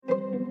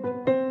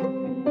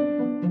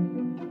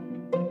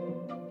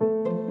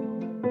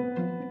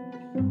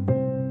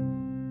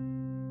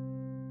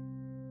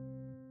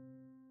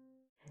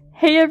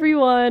Hey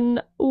everyone,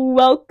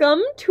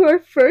 welcome to our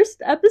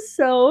first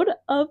episode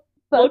of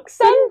Books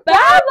and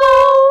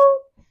Babble!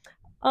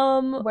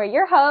 We're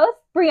your hosts,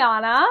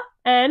 Briannah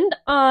and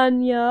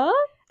Anja,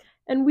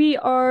 and we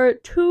are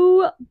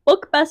two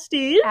book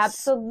besties.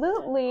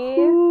 Absolutely.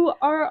 Who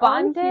are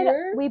bonded. on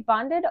here. We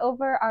bonded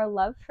over our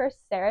love for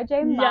Sarah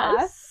J.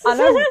 Maas on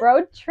a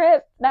road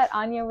trip that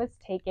Anja was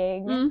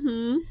taking.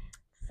 Mm-hmm.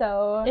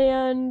 So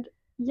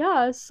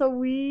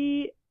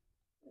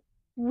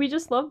we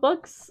just love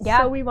books.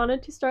 Yeah. So we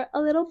wanted to start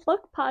a little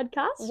book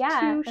podcast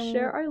to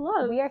share our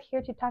love. We are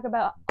here to talk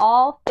about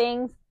all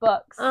things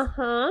books.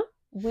 Uh-huh.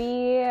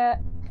 Yeah.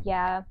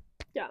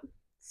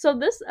 So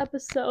this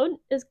episode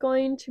is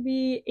going to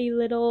be a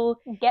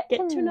little Get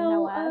to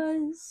know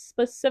us.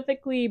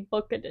 Specifically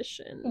book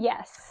edition.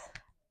 Yes.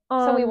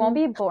 So we won't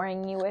be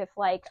boring you with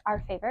like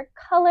our favorite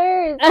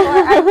colors or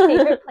our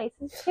favorite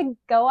places to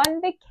go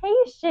on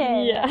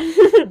vacation. Yeah.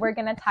 We're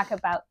going to talk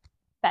about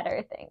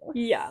better things.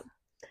 Yeah.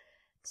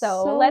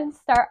 So let's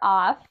start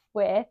off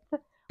with,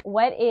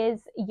 what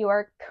is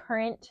your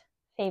current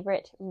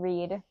favorite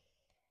read?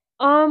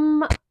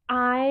 I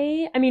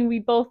mean, we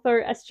both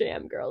are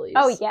SJM girlies.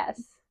 Oh,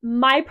 yes.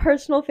 My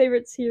personal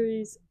favorite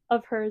series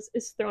of hers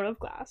is Throne of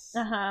Glass.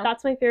 Uh-huh.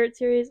 That's my favorite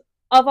series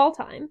of all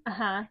time.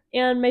 Uh-huh.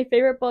 And my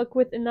favorite book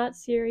within that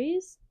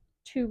series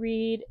to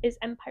read is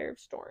Empire of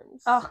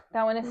Storms. Oh,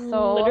 that one is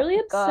so literally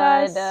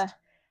obsessed.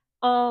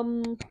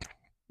 Good.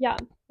 Yeah.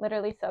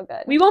 Literally so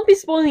good. We won't be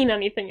spoiling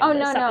anything in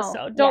this no.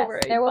 episode. Don't worry.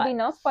 There will be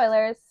no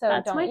spoilers, so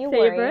that's don't my you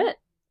favorite. worry.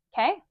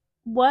 Okay.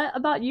 What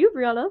about you,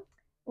 Brianna?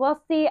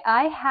 Well, see,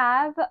 I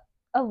have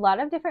a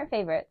lot of different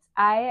favorites.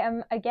 I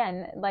am,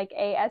 again, like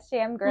a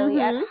SJM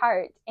girly at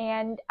heart,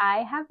 and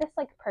I have this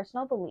like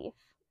personal belief.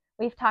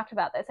 We've talked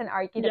about this and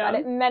argued about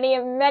it many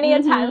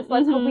a times.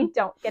 Let's hope we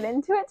don't get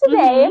into it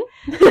today.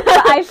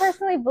 But I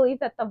personally believe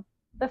that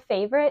the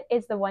favorite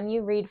is the one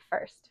you read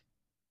first.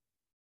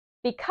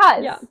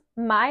 Because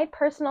my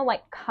personal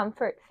like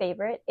comfort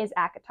favorite is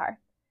ACOTAR,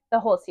 the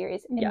whole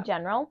series in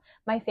general.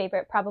 My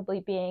favorite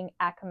probably being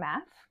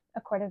Akamath, A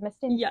Court of Mist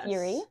and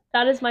Fury.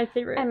 That is my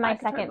favorite. And my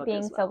ACOTAR second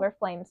being well. Silver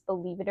Flames.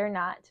 Believe it or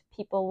not,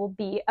 people will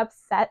be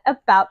upset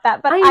about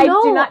that, but I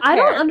do not care. I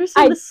don't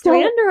understand the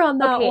slander on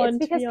that one. It's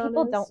because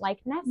people don't like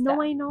Nesta.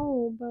 No, I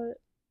know, but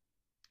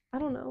I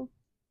don't know.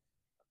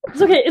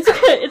 It's okay. It's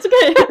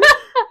okay.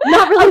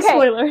 Not really a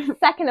spoiler.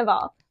 Second of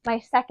all, my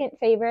second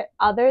favorite,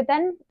 other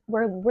than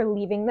we're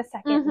leaving the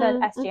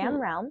SJM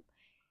realm,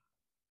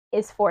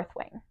 is Fourth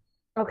Wing.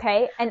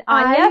 Okay, and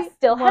Anja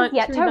still has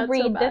yet to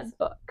read this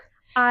book.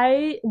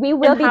 We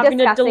will be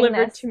discussing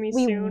this.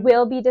 We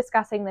will be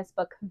discussing this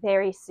book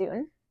very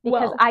soon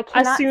because I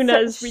cannot. As soon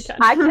as we can.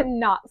 I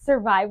cannot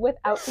survive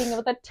without being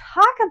able to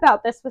talk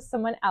about this with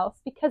someone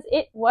else because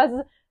it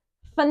was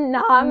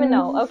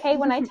phenomenal. Okay,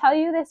 when I tell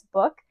you this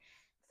book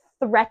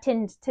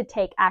threatened to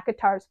take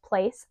ACOTAR's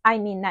place, I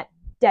mean that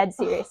dead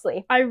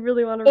seriously. I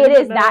really want to read it.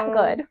 It is that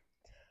good.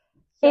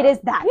 It is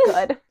that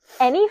good.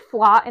 Any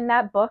flaw in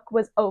that book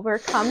was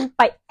overcome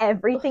by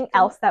everything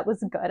else that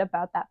was good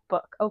about that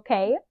book,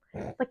 okay?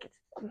 Like,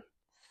 it's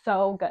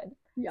so good.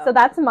 Yeah. So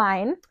that's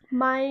mine.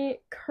 My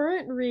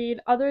current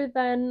read, other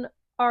than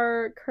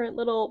our current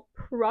little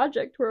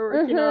project we're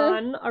working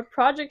on, our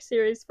project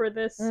series for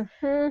this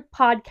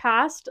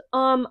podcast,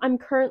 I'm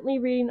currently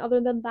reading,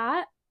 other than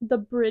that, the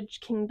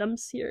Bridge Kingdom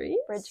series.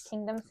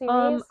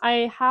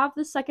 I have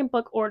the second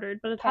book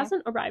ordered, but it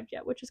hasn't arrived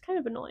yet, which is kind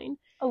of annoying.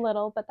 A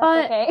little, but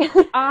that's okay.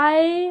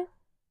 I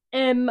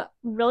am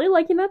really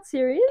liking that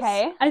series.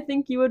 Okay. I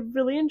think you would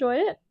really enjoy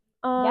it.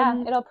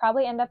 It'll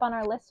probably end up on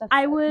our list of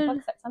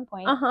books at some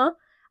point.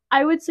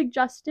 I would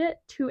suggest it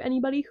to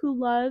anybody who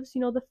loves,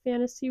 the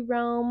fantasy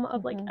realm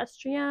of like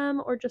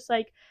SJM, or just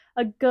like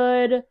a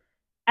good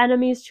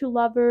enemies to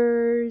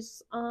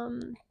lovers,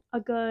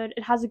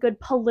 it has a good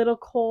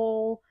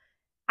political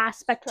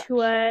aspect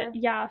to it.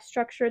 Yeah,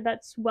 structure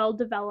that's well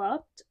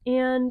developed.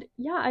 And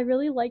I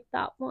really like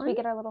that one. We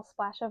get our little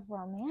splash of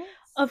romance.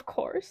 Of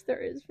course,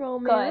 there is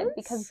romance. Good,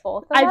 because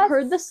both of us. I've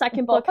heard the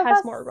second book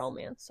has more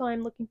romance, so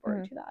I'm looking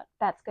forward to that.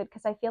 That's good,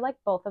 because I feel like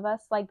both of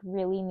us like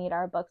really need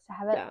our books to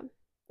have it a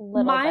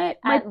little bit.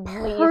 My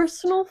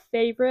personal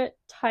favorite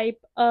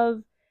type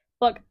of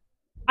book,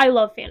 I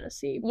love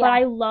fantasy, but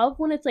I love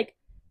when it's like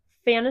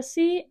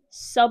fantasy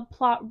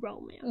subplot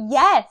romance.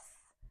 Yes.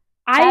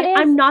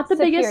 I'm not the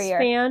biggest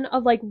fan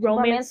of like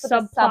romance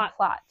subplot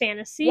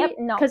fantasy,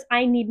 because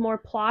I need more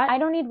plot. I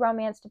don't need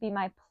romance to be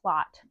my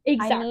plot.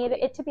 Exactly. I need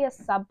it to be a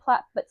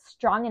subplot, but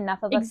strong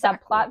enough of a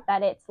subplot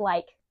that it's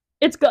like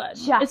it's good.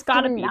 It's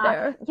gotta be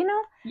there.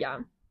 Yeah,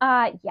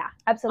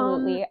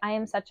 absolutely. I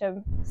am such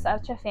a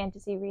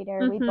fantasy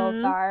reader. We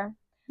both are.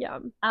 Yeah.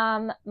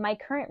 My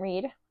current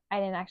read, I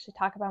didn't actually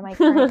talk about my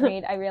current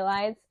read, I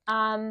realized.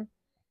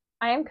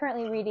 I am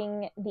currently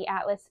reading the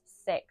Atlas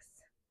 6.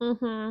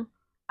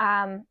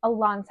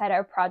 Alongside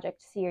our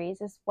project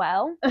series as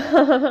well,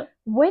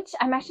 which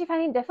I'm actually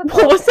finding difficult.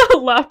 What was that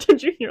laugh?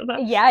 Did you hear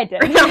that? Yeah, I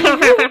did.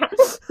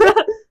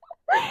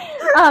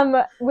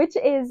 Which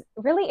is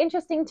really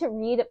interesting to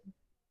read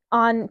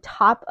on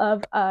top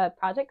of a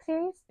project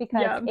series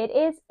because it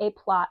is a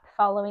plot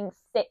following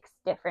 6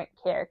 different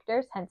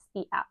characters, hence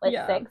the Atlas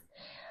 6.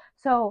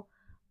 So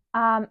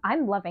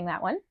I'm loving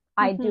that one.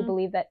 I do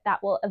believe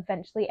that will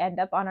eventually end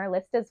up on our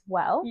list as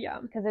well. Yeah,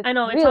 because it's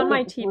it's on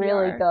my TBR.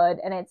 Really good,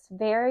 and it's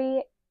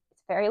very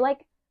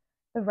like,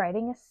 the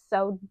writing is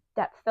so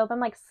depth-filled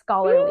and like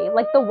scholarly.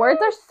 Like the words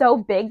are so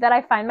big that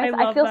I find myself,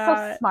 I feel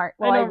so smart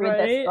while I read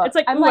this book. It's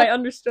like, I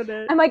understood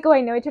it. I'm like, oh,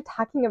 I know what you're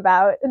talking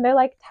about, and they're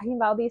like talking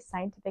about all these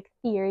scientific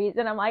theories,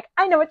 and I'm like,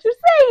 I know what you're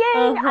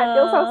saying. I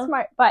feel so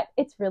smart, but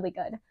it's really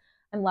good.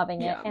 I'm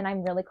loving it, and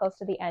I'm really close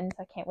to the end,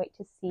 so I can't wait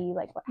to see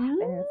like what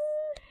happens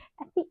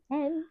at the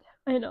end.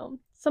 I know.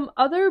 Some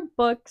other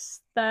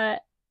books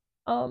that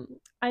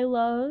I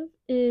love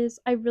is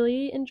I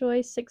really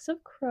enjoy 6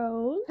 of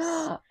Crows.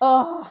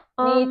 Oh,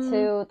 me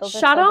too. The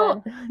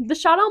Shadow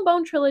and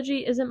Bone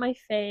trilogy isn't my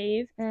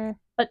fave,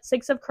 but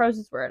 6 of Crows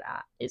is where it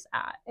is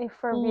at.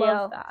 For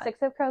real. That.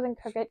 6 of Crows and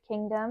Crooked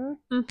Kingdom.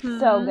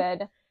 So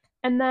good.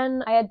 And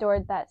then I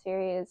adored that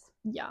series.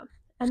 Yeah.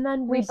 And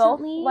then we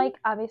recently, both like,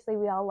 obviously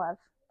we all love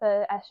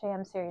the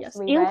SJM series. Yes.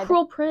 And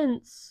Cruel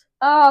Prince.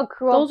 Oh,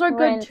 Cruel Prince. Those are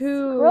good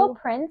too. Cruel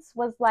Prince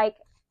was like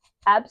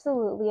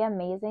absolutely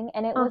amazing,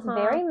 and it was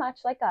very much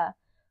like a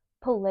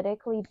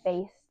politically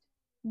based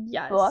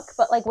book,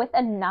 but like with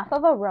enough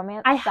of a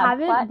romance I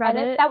haven't read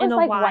it that was in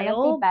like a while, one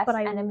of the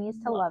best enemies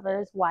to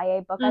lovers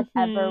YA book I've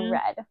ever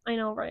read. I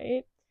know,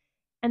 right?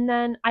 And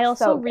then I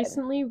also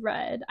recently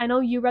read, I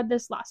know you read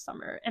this last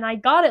summer, and I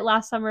got it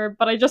last summer,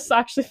 but I just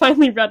actually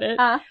finally read it,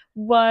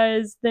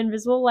 was The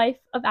Invisible Life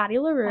of Addie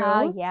LaRue.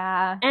 Oh,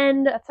 yeah.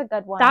 And that's a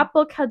good one. That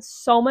book had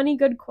so many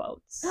good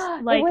quotes.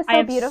 Like, it was so I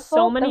have beautiful.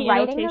 So many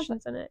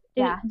annotations in it.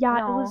 It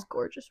was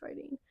gorgeous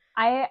writing.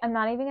 I'm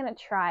not even going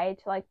to try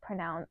to, like,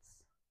 pronounce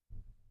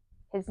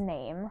his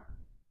name.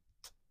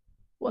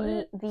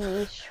 What?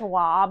 The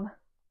Schwab.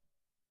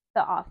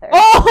 The author.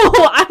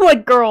 Oh, I'm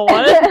like, girl,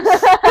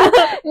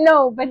 what?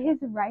 No, but his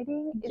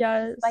writing is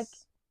just, like,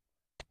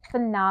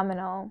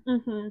 phenomenal.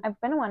 I've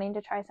been wanting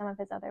to try some of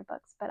his other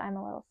books, but I'm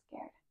a little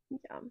scared.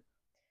 Yeah.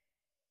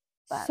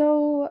 But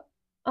so,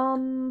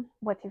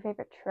 what's your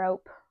favorite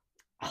trope?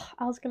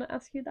 I was gonna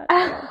ask you that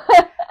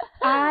too.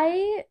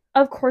 I,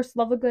 of course,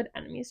 love a good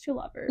enemies to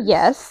lovers.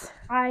 Yes.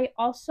 I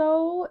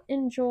also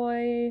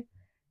enjoy,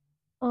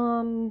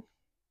 one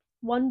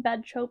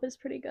bed trope is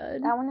pretty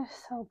good. That one is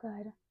so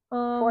good.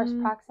 Forced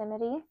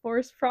proximity.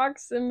 Forced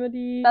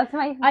proximity. That's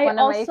one of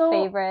my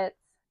favorites.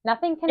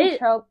 Nothing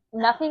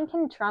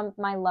can trump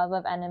my love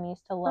of enemies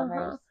to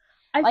lovers.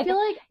 I feel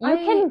like you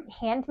can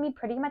hand me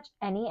pretty much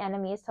any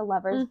enemies to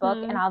lovers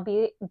book, and I'll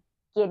be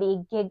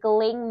giddy,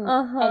 giggling,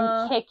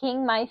 and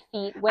kicking my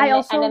feet when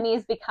the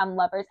enemies become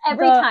lovers.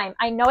 Every time.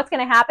 I know it's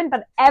gonna happen,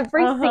 but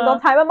every single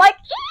time I'm like,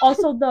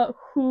 also the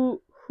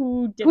who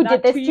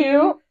did this to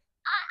you?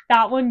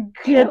 That one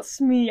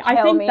gets me.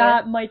 I think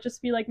that might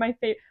just be like my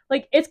favorite.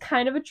 Like, it's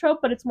kind of a trope,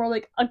 but it's more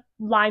like a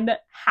line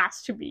that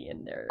has to be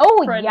in there.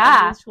 Oh, for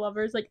enemies to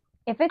lovers. Like,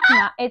 if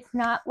it's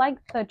not like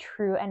the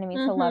true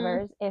enemies to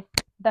lovers. If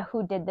the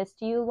 "who did this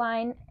to you"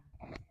 line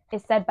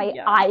is said by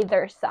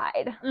either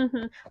side,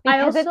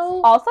 because it's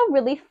also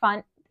really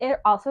fun. It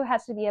also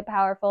has to be a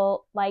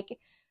powerful, like,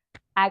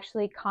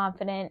 actually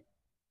confident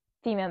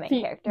female main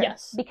character.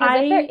 Yes.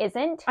 Because if there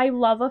isn't, I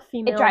love a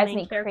female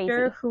main character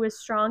crazy. who is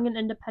strong and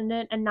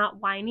independent and not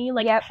whiny.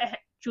 Like,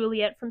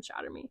 Juliet from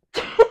Shatter Me.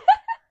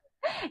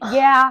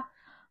 Yeah.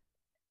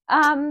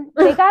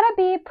 They gotta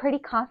be pretty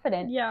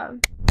confident. Yeah.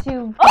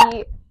 To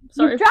be...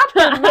 Sorry. You dropped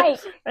the mic.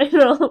 I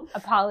know.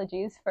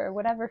 Apologies for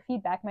whatever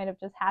feedback might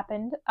have just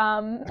happened.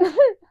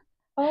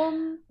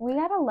 We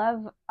gotta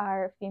love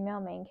our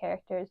female main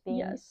characters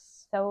being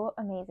so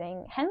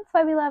amazing. Hence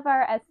why we love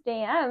our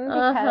SJM,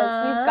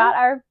 because we've got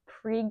our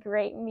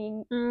great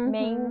main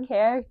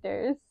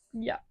characters.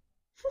 Yeah.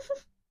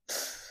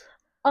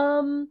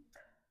 I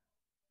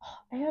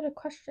had a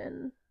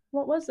question.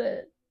 What was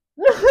it?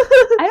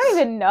 I don't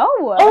even know.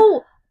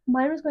 Oh,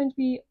 mine was going to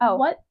be,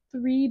 what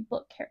 3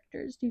 book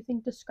characters do you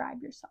think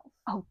describe yourself?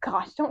 Oh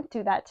gosh, don't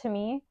do that to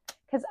me,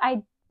 because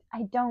I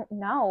don't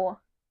know.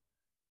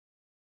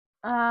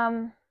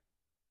 I'll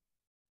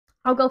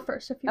go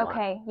first if you want.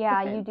 Okay,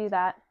 yeah, you do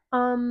that.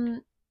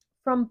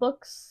 From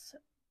books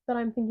that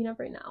I'm thinking of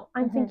right now,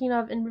 I'm thinking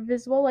of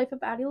Invisible Life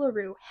of Addie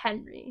LaRue,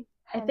 Henry.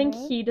 I think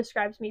he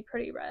describes me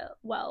pretty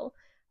well,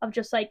 of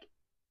just like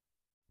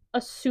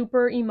a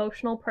super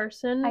emotional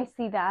person. I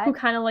see that. Who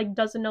kind of like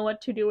doesn't know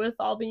what to do with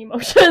all the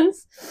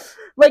emotions.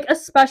 Like,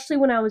 especially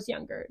when I was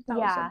younger. That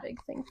was a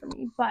big thing for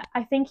me. But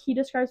I think he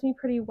describes me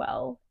pretty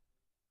well.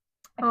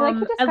 I feel like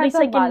he describes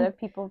a lot of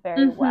people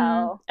very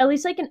well. At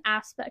least like an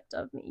aspect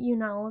of me, you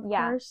know, of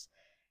course.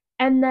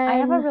 And then I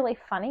have a really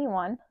funny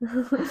one.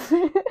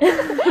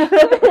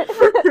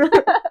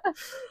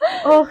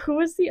 Oh, who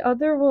was the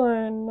other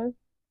one?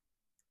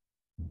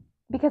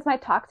 Because my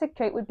toxic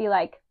trait would be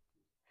like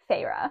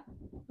Feyre.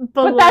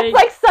 But that's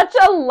like such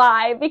a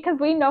lie, because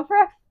we know for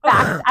a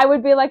fact I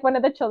would be like one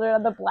of the children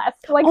of the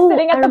blessed, like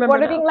sitting at the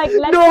border being like,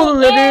 let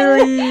me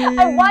in.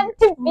 I want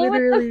to be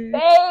with the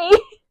Fae.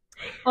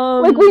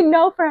 Like, we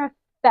know for a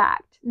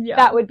fact Yeah.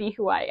 that would be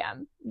who I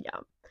am. Yeah.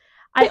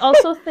 I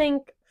also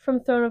think from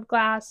Throne of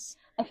Glass.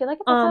 I feel like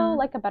it's also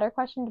like a better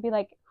question to be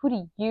like, who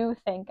do you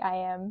think I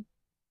am?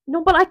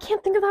 No, but I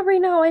can't think of that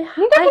right now. Neither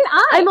can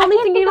I. I'm only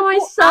thinking of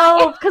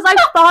myself because I've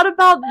thought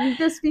about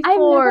this before. I've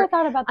never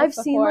thought about this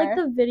before. Seen like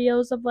the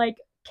videos of like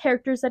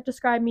characters that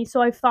describe me,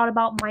 so I've thought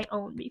about my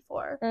own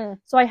before.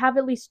 So I have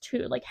at least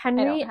two, like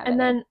Henry, and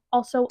then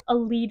also a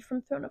lead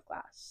from Throne of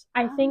Glass.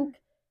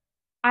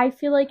 I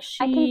feel like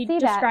she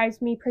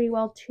describes me pretty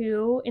well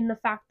too, in the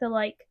fact that,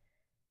 like,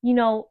 you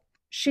know,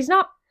 she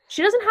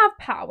doesn't have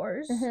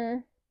powers,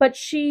 but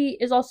she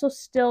is also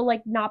still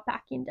like not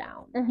backing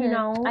down, you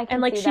know,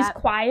 and like she's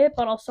quiet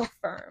but also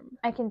firm.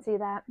 I can see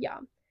that. Yeah.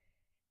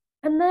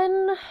 And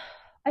then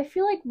I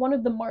feel like one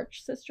of the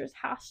March sisters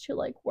has to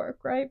like work,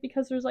 right?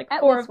 Because there's like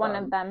at four least of one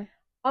of them.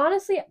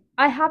 Honestly,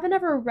 I haven't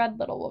ever read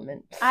Little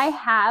Women. I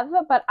have,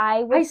 but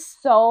I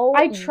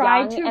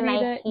tried to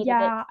read it.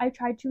 Yeah, I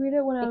tried to read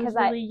it when I was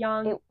really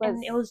young,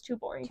 and it was too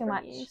boring for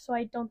me. So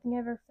I don't think I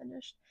ever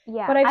finished.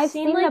 Yeah, but I've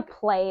seen like, the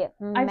play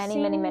many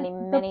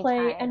the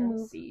play times. And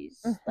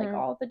movies, like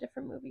all the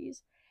different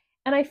movies.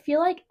 And I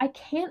feel like I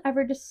can't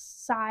ever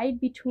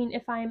decide between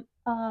if I'm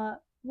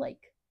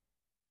like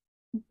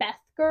Beth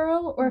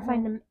girl or if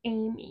I'm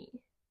Amy,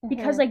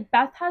 because like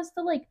Beth has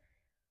the like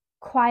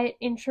quiet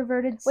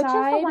introverted side, which is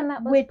the one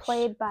that was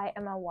played by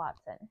Emma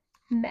Watson.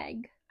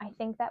 Meg. I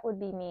think that would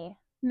be me.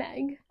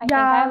 Meg. I think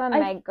I'm a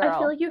Meg girl. I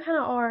feel like you kind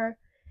of are.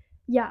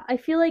 Yeah, I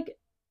feel like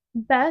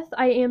Beth,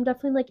 I am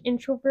definitely like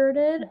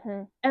introverted,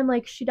 and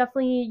like she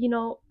definitely, you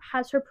know,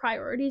 has her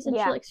priorities and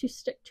she likes to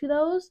stick to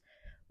those,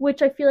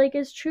 which I feel like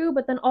is true.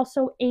 But then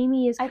also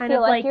Amy is kind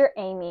of like you're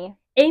Amy.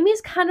 Amy's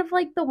kind of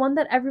like the one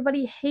that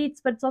everybody hates,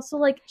 but it's also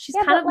like she's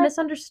kind of like,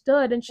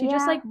 misunderstood, and she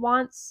just like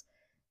wants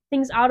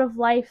things out of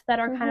life that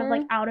are kind of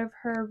like out of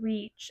her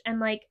reach,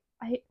 and like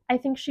I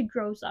think she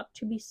grows up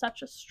to be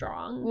such a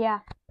strong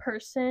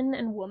person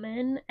and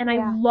woman, and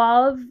I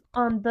love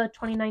the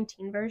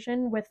 2019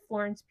 version with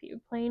Florence Pugh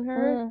playing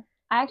her.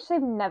 I actually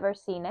have never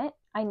seen it.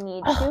 I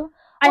need to.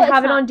 I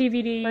have it on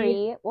DVD.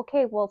 Free.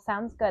 Okay, well,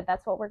 sounds good.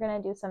 That's what we're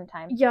gonna do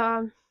sometime.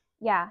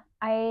 Yeah,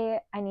 I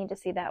need to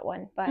see that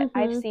one, but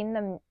I've seen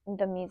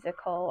the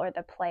musical or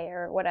the play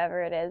or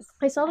whatever it is.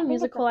 I saw the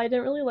musical. I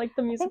didn't really like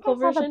the musical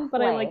version,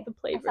 but I like the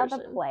play version. I saw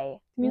the play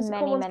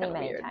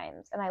many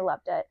times, and I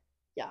loved it.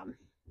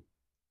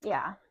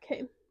 Yeah.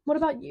 Okay. What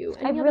about you?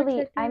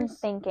 I'm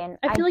thinking.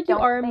 I feel like you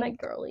are a Meg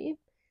girly.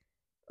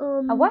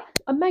 A what?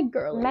 A Meg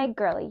girly. Meg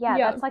girly. Yeah,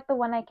 that's like the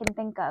one I can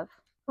think of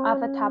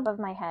off the top of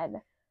my head.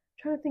 I'm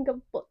trying to think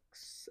of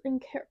books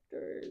and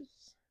characters.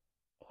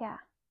 Yeah.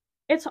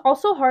 It's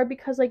also hard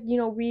because, like, you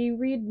know, we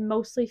read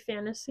mostly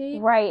fantasy.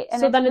 Right.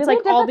 And so then it's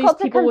like all these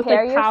people with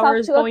like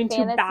powers going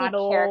to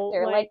battle.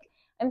 Character. Like,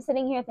 I'm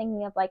sitting here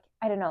thinking of like,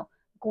 I don't know,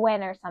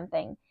 Gwen or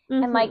something.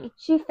 And like,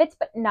 she fits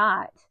but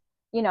not,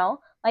 you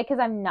know? Like, because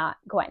I'm not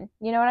Gwen.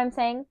 You know what I'm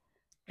saying?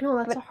 No,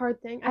 that's a hard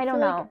thing. I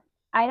don't know.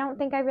 I don't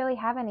think I really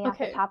have any off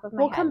the top of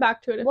my head. We'll come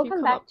back to it if you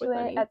come up with any.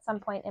 We'll come back to it at some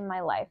point in my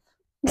life.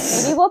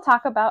 Maybe we'll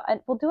talk about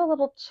it. We'll do a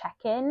little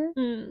check-in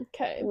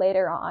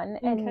later on,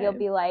 and you'll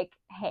be like,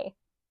 hey.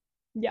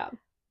 Yeah.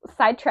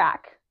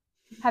 Sidetrack.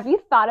 Have you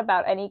thought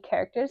about any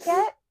characters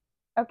yet?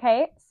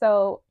 Okay,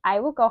 so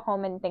I will go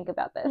home and think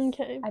about this.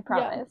 Okay. I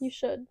promise. Yeah, you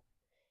should.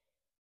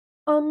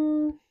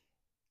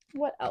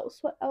 What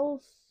else?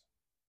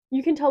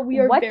 You can tell we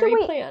are very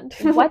planned.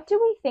 What do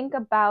we think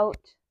about,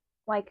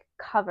 like,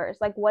 covers?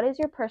 Like, what is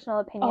your personal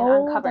opinion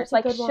on covers?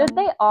 Like, should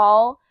they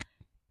all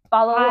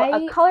follow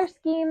a color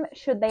scheme?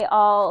 Should they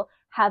all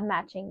have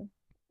matching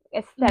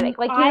aesthetic?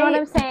 Like, you know what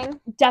I'm saying?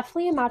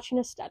 Definitely a matching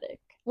aesthetic.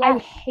 Yes. I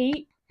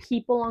hate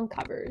people on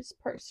covers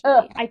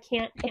personally. I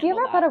can't. If you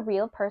ever put a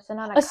real person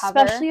on a cover,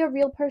 especially a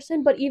real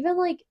person, but even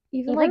like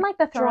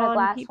the Throne of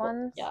Glass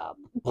ones,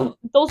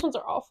 those ones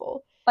are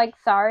awful. Like,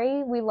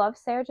 sorry, we love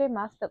Sarah J.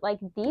 Maas, but like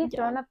the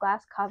Throne of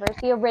Glass covers,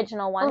 the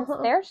original ones,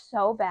 they're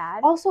so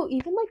bad. Also,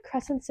 even like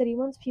Crescent City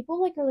ones,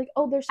 people like are like,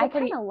 oh, they're so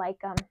pretty. I kind of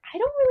like them. I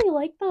don't really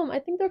like them. I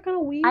think they're kind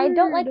of weird. I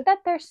don't like that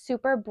they're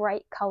super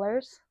bright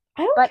colors.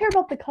 I don't care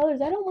about the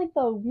colors. I don't like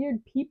the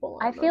weird people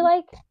on them. Feel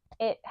like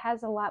it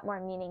has a lot more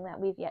meaning that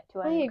we've yet to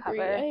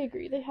uncover. I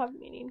agree. They have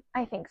meaning.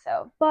 I think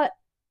so. But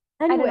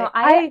anyway,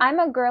 I don't know. I'm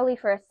a girly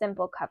for a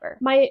simple cover.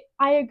 I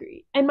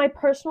agree. And my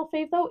personal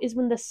fave, though, is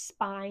when the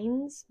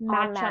spines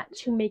match up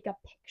to make a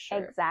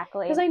picture.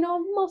 Exactly. Because I know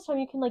most of the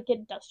time you can like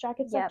get dust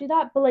jackets that do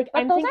that, but like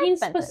I'm thinking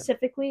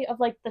specifically of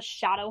like the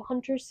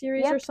Shadowhunter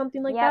series or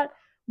something like that.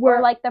 Or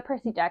like the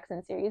Percy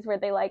Jackson series where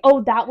they like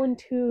that one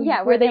too.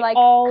 Yeah, where they like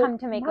all come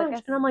to make like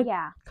and I'm like,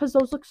 because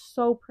those look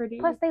so pretty.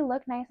 Plus they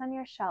look nice on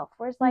your shelf.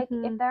 Whereas like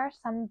if there are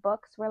some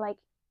books where like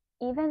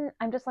even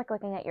I'm just like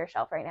looking at your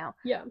shelf right now.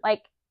 Yeah.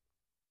 Like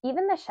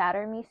even the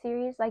Shatter Me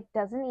series like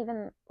doesn't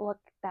even look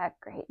that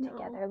great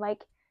together.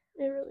 Like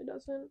it really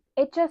doesn't.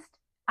 It just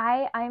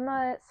I'm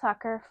a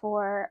sucker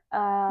for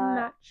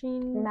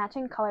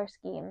matching color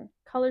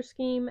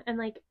scheme. And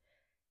like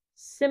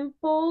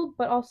simple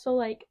but also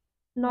like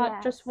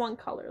not just one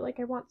color. Like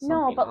I want something.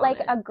 No, but on like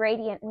it. a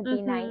gradient would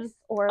be nice,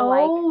 or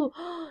like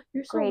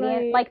you're so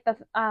gradient. Right. Like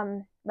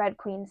the Red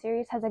Queen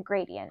series has a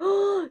gradient.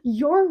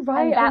 You're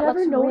right. And that I never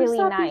looks noticed really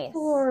that nice.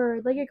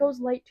 before. Like it goes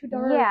light to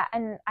dark. Yeah,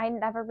 and I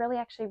never really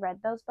actually read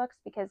those books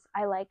because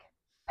I like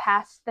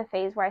past the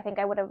phase where I think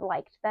I would have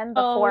liked them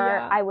before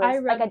I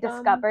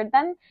discovered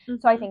them.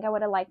 So I think I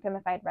would have liked them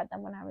if I had read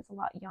them when I was a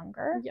lot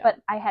younger. Yeah. But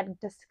I had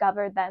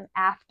discovered them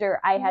after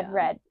I had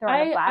read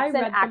Throne of Glass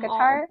and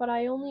ACOTAR. But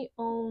I only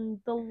own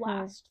the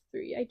last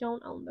 3. I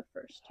don't own the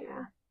first 2.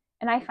 Yeah.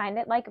 And I find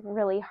it like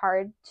really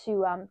hard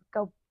to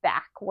go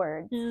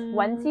backwards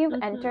once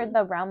you've entered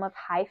the realm of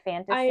high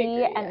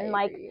fantasy and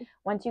like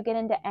once you get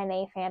into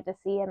NA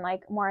fantasy and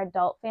like more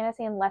adult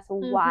fantasy and less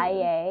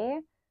YA.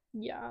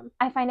 Yeah.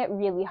 I find it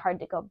really hard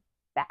to go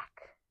back.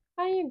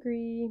 I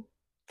agree.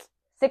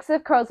 6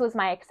 of Crows was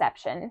my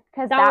exception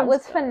because that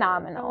was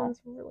phenomenal. That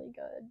was really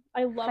good.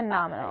 I love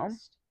phenomenal.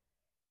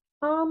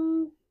 That.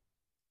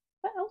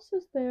 What else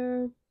is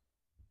there?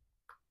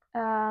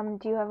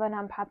 Do you have an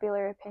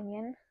unpopular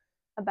opinion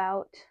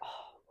about?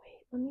 Oh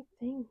wait, let me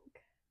think.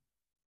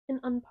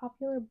 An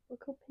unpopular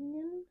book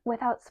opinion?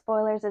 Without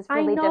spoilers is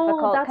really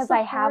difficult because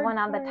I have one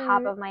on the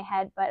top of my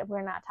head, but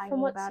we're not talking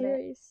From what about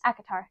series? it.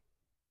 ACOTAR.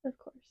 Of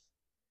course.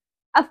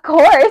 Of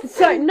course.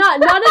 Sorry, not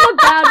in a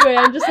bad way.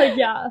 I'm just like,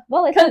 yeah.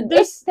 Well,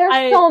 there's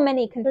so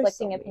many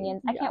conflicting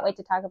opinions. I can't wait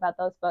to talk about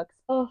those books.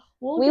 Oh,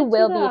 we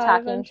will be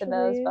talking to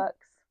those books.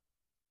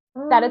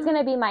 That is going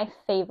to be my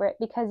favorite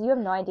because you have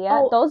no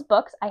idea. Those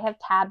books I have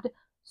tabbed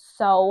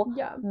so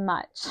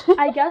much.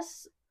 I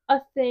guess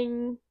a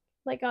thing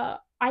like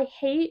I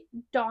hate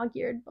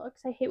dog-eared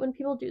books. I hate when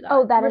people do that.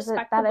 Oh, that is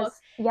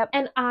yep.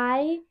 And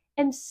I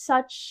am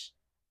such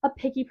a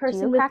picky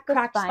person with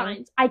cracked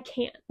spines. I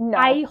can't. No,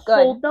 I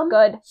hold them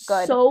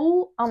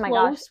so oh my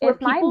gosh. If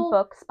my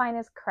book spine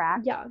is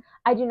cracked,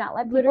 I do not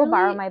let people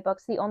borrow my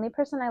books. The only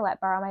person I let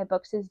borrow my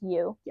books is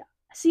you. Yeah.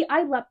 See,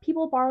 I let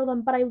people borrow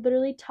them, but I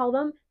literally tell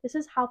them, this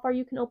is how far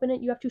you can open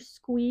it. You have to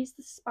squeeze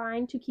the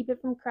spine to keep it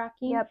from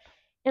cracking. Yep.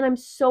 And I'm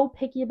so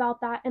picky about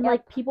that. And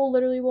like people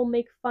literally will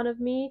make fun of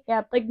me.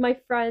 Yep. Like my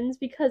friends,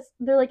 because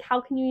they're like,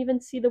 how can you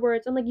even see the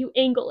words? I'm like, you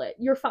angle it.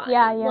 You're fine.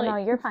 Yeah, no,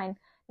 you're fine.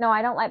 No,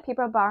 I don't let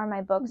people borrow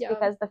my books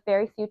because the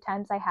very few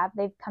times I have,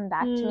 they've come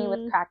back to me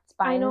with cracked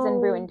spines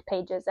and ruined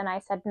pages, and I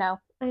said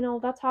no. I know,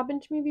 that's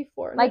happened to me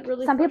before. Like,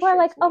 really some people are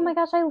like, oh my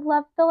gosh, I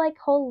love the like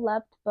whole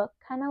loved book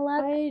kind of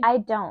look. I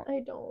don't.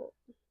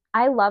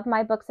 I love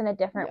my books in a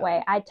different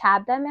way. I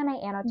tab them and I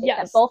annotate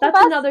them. Both that's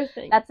of us, another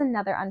thing. That's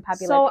another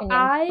unpopular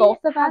opinion.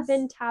 Both of us have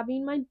been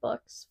tabbing my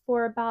books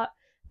for about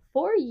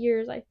 4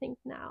 years, I think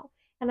now.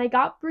 And I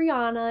got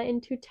Briannah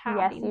into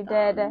tabbing. Yes, you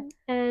did.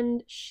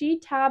 And she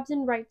tabs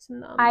and writes in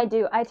them. I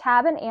do. I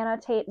tab and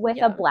annotate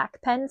with a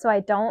black pen, so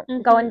I don't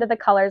go into the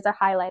colors or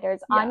highlighters.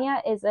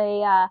 Anja is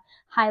a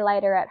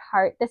highlighter at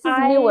heart. This is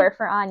newer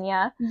for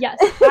Anja. Yes,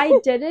 I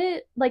did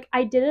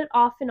it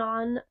off and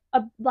on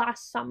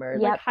last summer,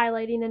 like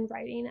highlighting and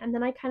writing, and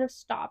then I kind of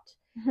stopped.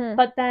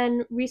 But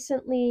then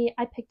recently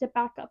I picked it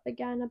back up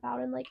again about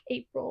in like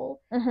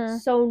April.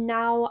 So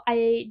now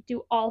I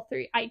do all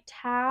 3. I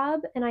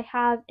tab and I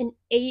have an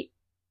 8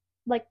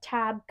 like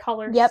tab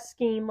color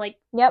scheme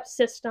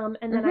system,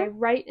 and then I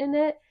write in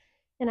it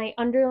and I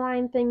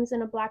underline things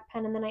in a black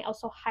pen, and then I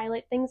also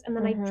highlight things, and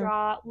then I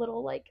draw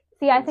little like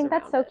See, I think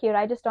that's so cute.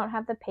 I just don't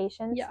have the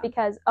patience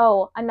because,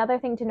 another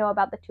thing to know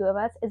about the two of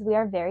us is we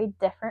are very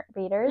different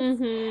readers.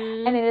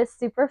 And it is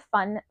super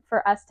fun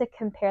for us to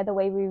compare the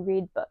way we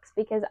read books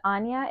because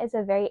Anja is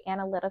a very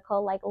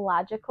analytical, like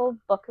logical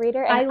book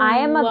reader. And I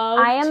am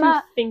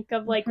a think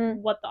of like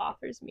what the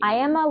authors mean. I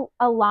am a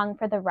along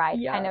for the ride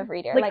kind of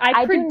reader. Like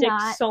I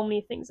predict so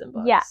many things in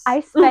books. Yeah, I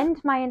spend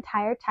my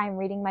entire time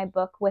reading my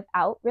book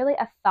without really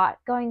a thought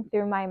going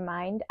through my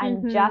mind.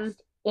 I'm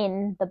just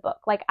in the book.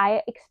 Like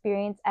I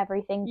experience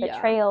everything,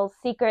 betrayals,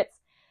 secrets,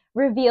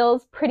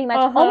 reveals, pretty much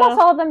almost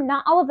all of them.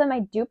 Not all of them. I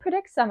do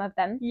predict some of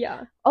them.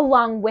 Yeah.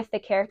 Along with the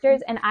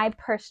characters, and I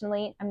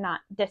personally am not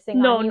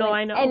dissing on you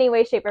in any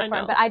way, shape, or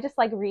form. But I just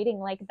like reading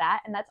like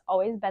that, and that's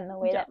always been the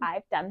way that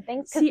I've done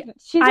things. See,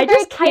 I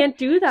just can't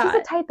do that.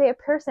 She's a type A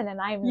person, and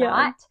I'm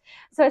not.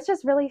 So it's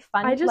just really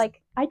fun to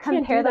like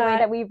compare the way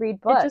that we read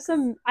books.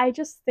 I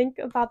just think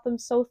about them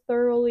so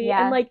thoroughly,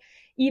 and like.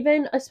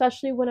 Even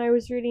especially when I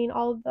was reading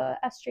all of the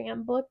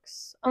SJM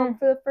books for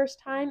the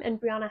first time,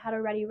 and Briannah had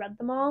already read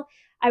them all,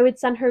 I would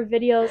send her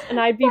videos and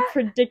I'd be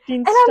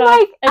predicting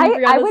stuff. And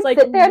Brianna's like,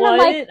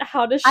 what?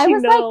 How does she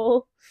know?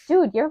 Like,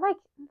 dude, you're like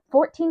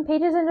 14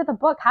 pages into the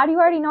book. How do you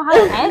already know how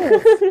it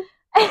ends?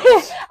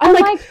 I'm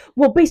like,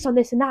 well, based on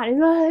this and that,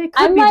 and it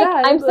could be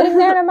that. I'm sitting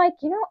there and I'm like,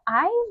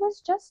 I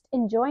was just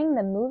enjoying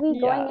the movie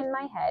going in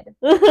my head.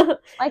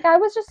 Like, I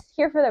was just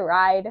here for the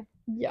ride.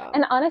 Yeah.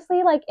 And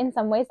honestly, like, in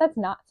some ways that's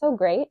not so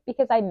great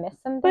because I miss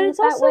some things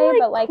that way,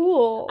 but like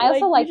cool. I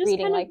also like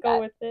reading like go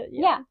that. With it.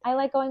 Yeah, I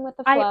like going with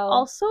the flow. I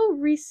also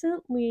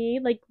recently,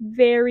 like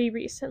very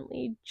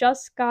recently,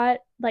 just got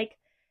like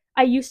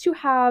I used to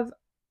have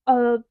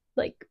a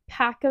like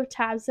pack of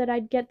tabs that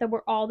I'd get that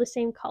were all the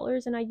same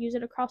colors, and I'd use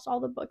it across all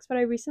the books. But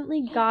I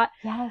recently got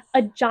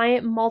a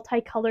giant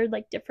multicolored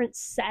like different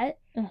set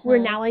where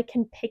now I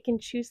can pick and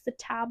choose the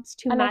tabs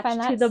to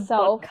match to the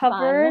book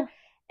cover.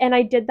 And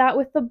I did that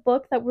with the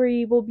book that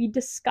we will be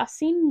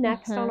discussing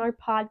next on our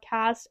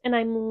podcast, and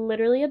I'm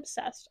literally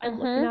obsessed. I'm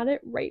looking at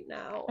it right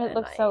now. It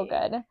looks so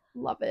good.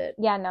 Love it.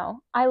 Yeah, no.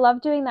 I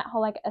love doing that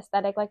whole like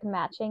aesthetic, like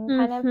matching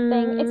kind of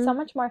thing. It's so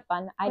much more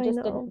fun. I just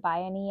didn't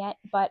buy any yet,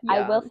 but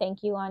I will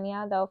thank you,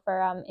 Anya, though,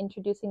 for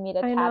introducing me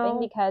to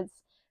tabbing because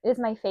it is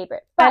my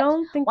favorite. But I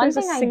don't think there's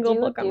a single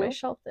book on my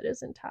shelf that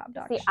isn't tabbed,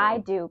 actually. See, I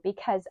do,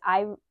 because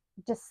I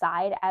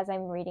decide as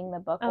I'm reading the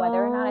book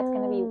whether or not it's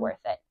going to be worth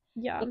it.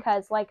 Yeah.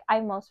 Because like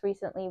I most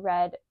recently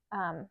read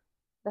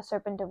The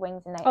Serpent of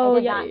Wings, and I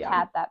did not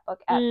tab that book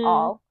at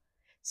all.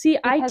 See,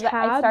 I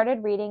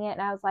started reading it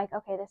and I was like,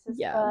 okay, this is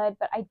good,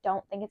 but I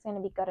don't think it's going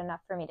to be good enough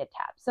for me to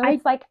tab. So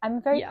it's like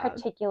I'm very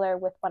particular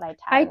with what I tab.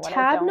 I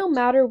tab no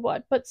matter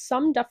what, but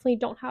some definitely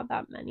don't have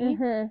that many.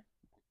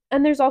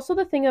 And there's also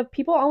the thing of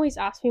people always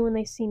ask me when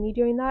they see me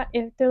doing that,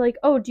 if they're like,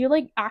 oh, do you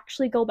like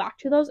actually go back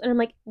to those? And I'm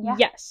like,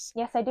 yes.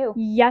 Yes, I do.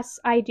 Yes,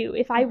 I do.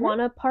 If I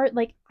want a part,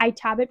 like I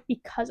tab it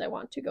because I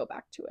want to go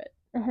back to it.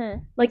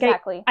 Like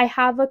exactly. I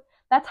have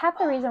that's half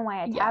the reason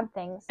why I tab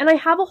things. And I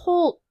have a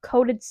whole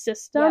coded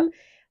system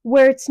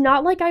where it's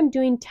not like I'm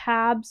doing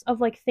tabs of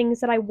like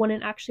things that I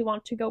wouldn't actually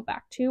want to go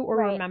back to or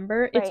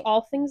remember. It's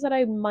all things that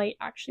I might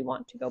actually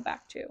want to go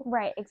back to.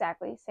 Right,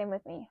 exactly. Same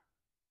with me.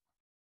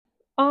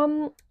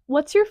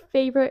 What's your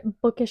favorite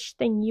bookish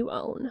thing you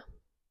own?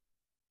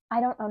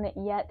 I don't own it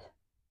yet.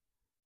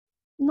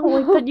 No,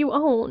 like that you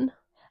own.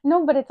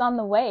 No, but it's on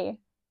the way.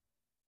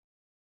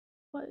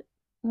 What?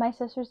 My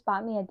sisters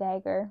bought me a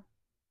dagger.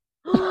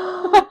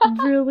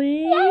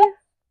 Really? Yes.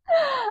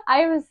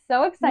 I was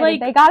so excited. Like,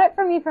 they got it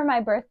for me for my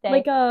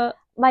birthday.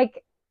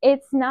 Like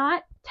it's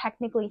not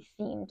technically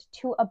themed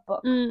to a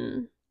book.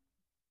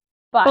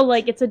 But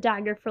like it's a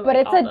dagger for like but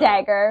it's a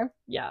dagger.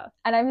 Yeah.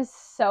 And I'm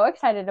so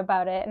excited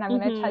about it, and I'm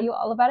going to tell you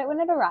all about it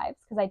when it arrives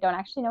because I don't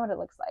actually know what it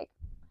looks like.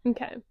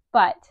 Okay.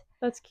 But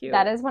that's cute.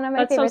 That is one of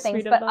my favorite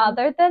things. But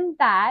other than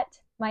that,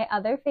 my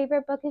other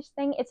favorite bookish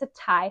thing, it's a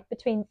tie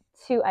between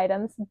two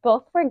items.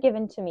 Both were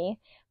given to me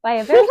by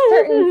a very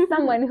certain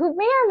someone who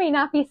may or may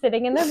not be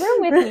sitting in the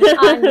room with me,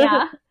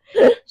 Anya.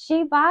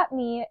 She bought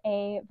me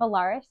a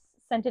Valaris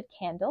scented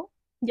candle.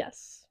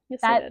 Yes. Yes,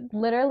 that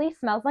literally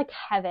smells like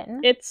heaven.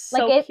 It's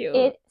so like cute.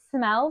 It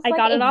smells like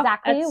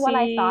exactly what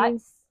I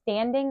thought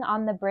standing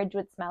on the bridge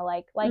would smell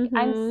like. Like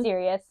I'm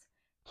serious.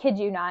 Kid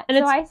you not. And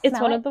so it's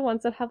one of the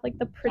ones that have like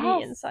the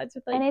pretty insides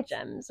with like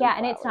gems.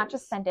 And it's not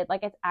just scented.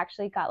 Like it's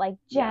actually got like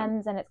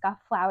gems and it's got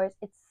flowers.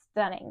 It's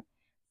stunning.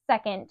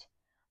 Second,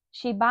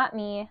 she bought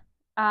me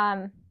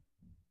a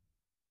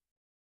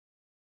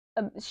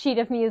sheet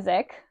of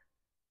music.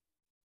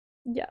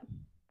 Yeah.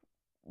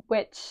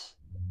 Which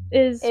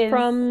is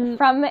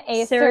from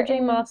a Sarah J.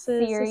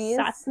 Maas's series.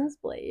 Assassin's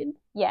Blade.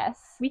 Yes.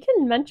 We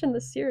can mention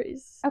the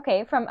series.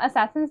 Okay, from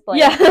Assassin's Blade.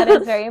 Yeah. That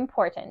is very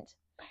important.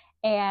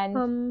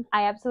 And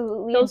I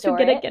absolutely those adore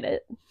who get it. Get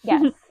it.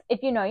 Yes.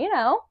 If you know, you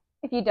know.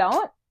 If you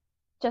don't,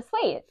 just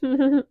wait.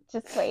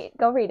 Just wait.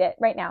 Go read it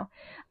right now.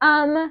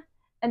 And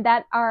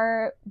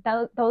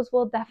those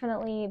will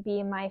definitely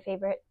be my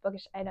favorite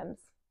bookish items.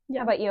 Yeah.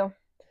 How about you?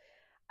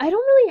 I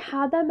don't really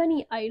have that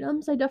many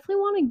items. I definitely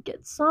want to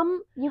get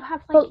some. You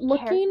have like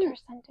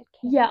character-scented candles.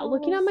 Yeah,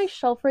 looking at my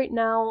shelf right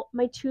now,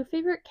 my two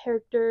favorite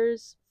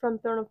characters from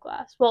Throne of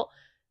Glass, well,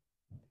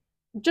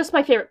 just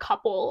my favorite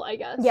couple, I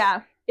guess.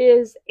 Yeah.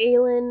 Is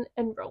Aelin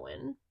and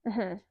Rowan.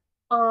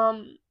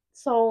 Mm-hmm.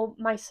 So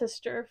my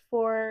sister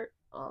for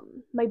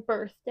my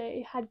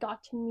birthday had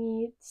gotten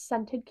me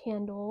scented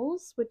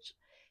candles, which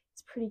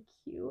is pretty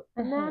cute.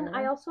 And then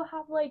I also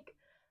have like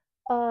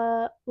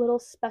a little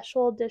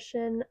special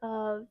edition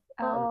of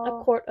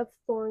A Court of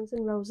Thorns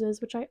and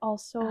Roses, which I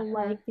also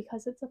like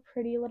because it's a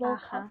pretty little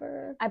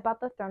cover. I bought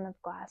the Throne of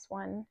Glass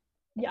one.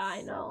 Yeah,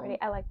 I know. So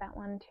pretty. I like that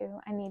one too.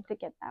 I need to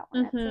get that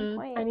one at some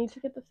point. I need to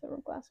get the Throne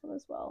of Glass one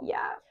as well.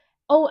 Yeah.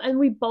 Oh, and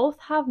we both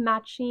have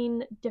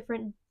matching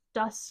different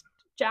dust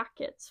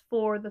jackets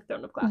for the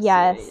Throne of Glass series.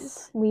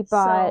 Yes, we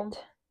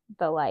bought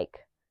the like.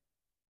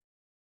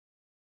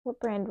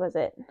 What brand was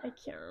it?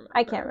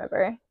 I can't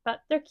remember.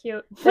 But they're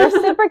cute. They're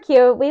super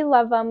cute. We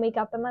love them. We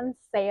got them on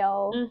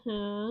sale.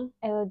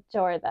 I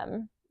adore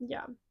them.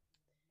 Yeah.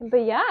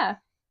 But yeah.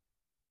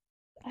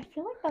 I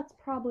feel like that's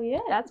probably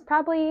it. That's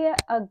probably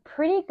a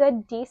pretty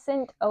good,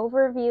 decent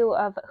overview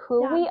of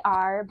who we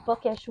are,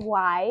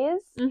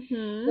 bookish-wise.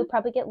 You'll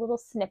probably get little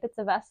snippets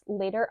of us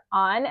later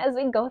on as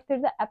we go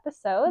through the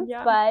episodes.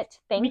 Yeah. But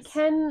thanks. We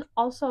can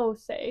also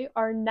say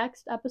our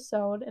next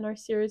episode in our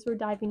series we're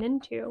diving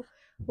into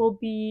will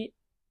be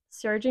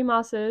Sarah J.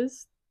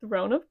 Maas's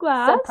Throne of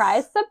Glass.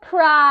 Surprise,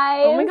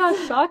 surprise! Oh my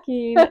gosh,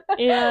 shocking.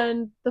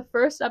 And the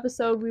first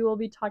episode we will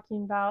be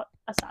talking about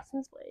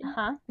Assassin's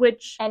Blade.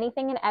 Which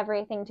anything and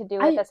everything to do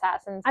with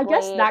Assassin's Blade. I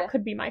guess that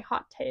could be my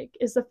hot take,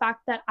 is the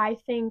fact that I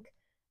think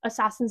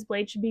Assassin's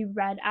Blade should be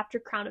read after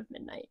Crown of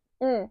Midnight.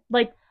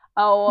 Like,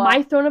 Oh,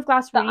 my Throne of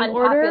Glass reading order. The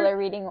unpopular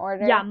reading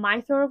order. Yeah,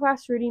 my Throne of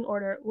Glass reading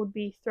order would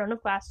be Throne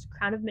of Glass,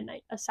 Crown of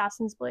Midnight,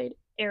 Assassin's Blade,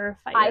 Heir of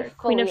Fire,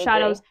 Queen of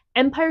Shadows,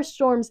 Empire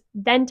Storms,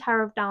 then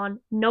Tower of Dawn,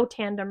 no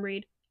tandem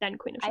read, then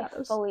Queen of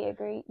Shadows. I fully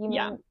agree. You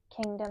mean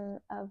Kingdom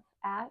of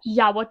Ash?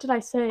 Yeah, what did I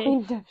say?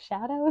 Queen of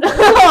Shadows?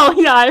 Oh,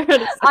 yeah, I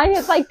heard it.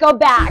 Anya's like, go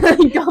back. Go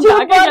back books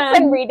again.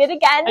 and read it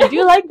again. I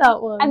do like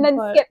that one. And then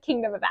skip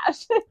Kingdom of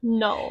Ash.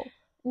 No.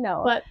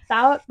 But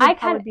that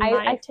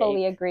I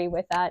fully agree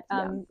with that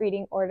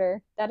reading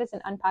order. That is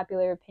an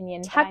unpopular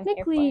opinion.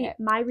 Technically,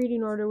 my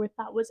reading order with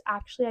that was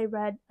actually I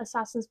read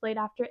Assassin's Blade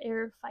after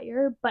Heir of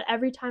Fire, but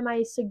every time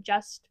I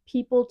suggest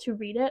people to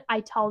read it,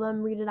 I tell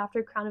them read it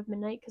after Crown of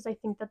Midnight because I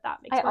think that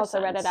makes more sense. I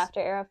also read it after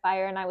Heir of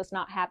Fire, and I was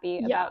not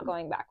happy about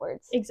going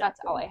backwards.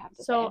 Exactly. That's all I have to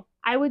say. So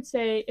I would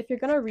say if you're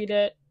going to read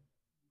it,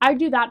 I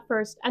do that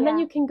first, and then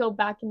you can go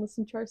back and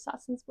listen to our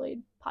Assassin's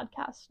Blade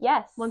podcast.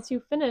 Yes. Once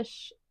you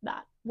finish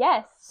that.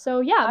 Yes.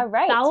 So yeah, all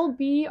right. That will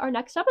be our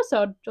next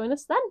episode. Join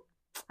us then.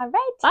 All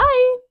right.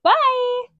 Bye. Bye.